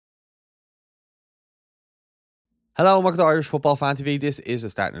Hello and welcome to Irish Football Fan TV. This is a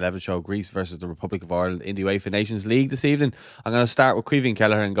starting 11 show. Greece versus the Republic of Ireland in the UEFA Nations League this evening. I'm going to start with Caoimhín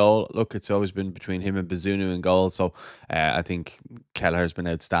Kelleher in goal. Look, it's always been between him and Bazunu in goal. So I think Kelleher's been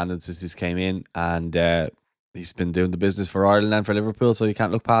outstanding since he's came in, and he's been doing the business for Ireland and for Liverpool, so you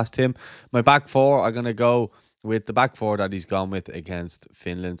can't look past him. My back four, I'm going to go with the back four that he's gone with against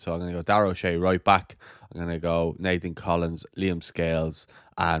Finland. So I'm going to go Darragh O'Shea right back. I'm going to go Nathan Collins, Liam Scales,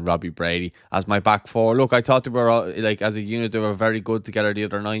 and Robbie Brady as my back four. Look, I thought they were like as a unit they were very good together the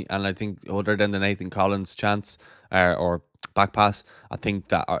other night, and I think other than the Nathan Collins chance or back pass, I think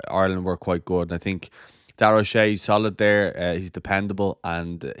that Ireland were quite good. And I think Darragh O'Shea is solid there. He's dependable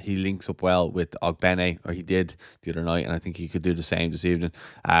and he links up well with Ogbene, or he did the other night, and I think he could do the same this evening.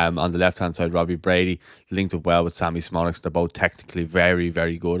 On the left hand side, Robbie Brady linked up well with Sammy Smollett. They're both technically very,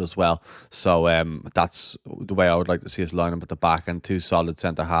 very good as well. So that's the way I would like to see us line up at the back, and two solid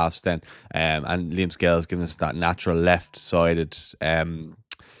centre halves then. And Liam Scales giving us that natural left sided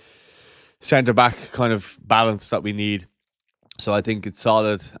centre back kind of balance that we need. So I think it's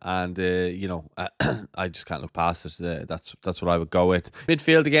solid, and I just can't look past it. That's what I would go with.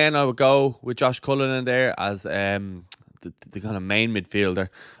 Midfield again, I would go with Josh Cullen in there as the kind of main midfielder,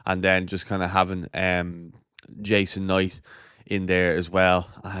 and then just kind of having Jason Knight in there as well.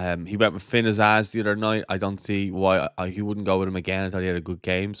 He went with Finn Azaz the other night. I don't see why he wouldn't go with him again. I thought he had a good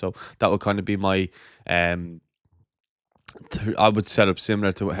game, so that would kind of be my I would set up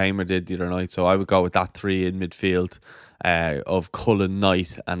similar to what Hamer did the other night. So I would go with that three in midfield of Cullen,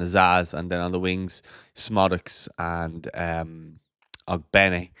 Knight and Azaz, and then on the wings Smodix and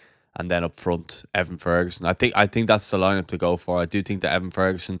Ogbene, and then up front Evan Ferguson. I think that's the lineup to go for. I do think that Evan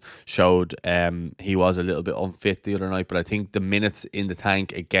Ferguson showed he was a little bit unfit the other night, but I think the minutes in the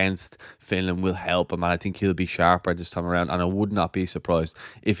tank against Finland will help him, and I think he'll be sharper this time around, and I would not be surprised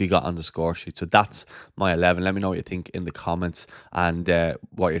if he got on the score sheet. So that's my 11. Let me know what you think in the comments, and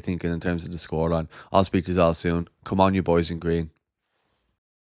what you're thinking in terms of the scoreline. I'll speak to you all soon. Come on, you boys in green.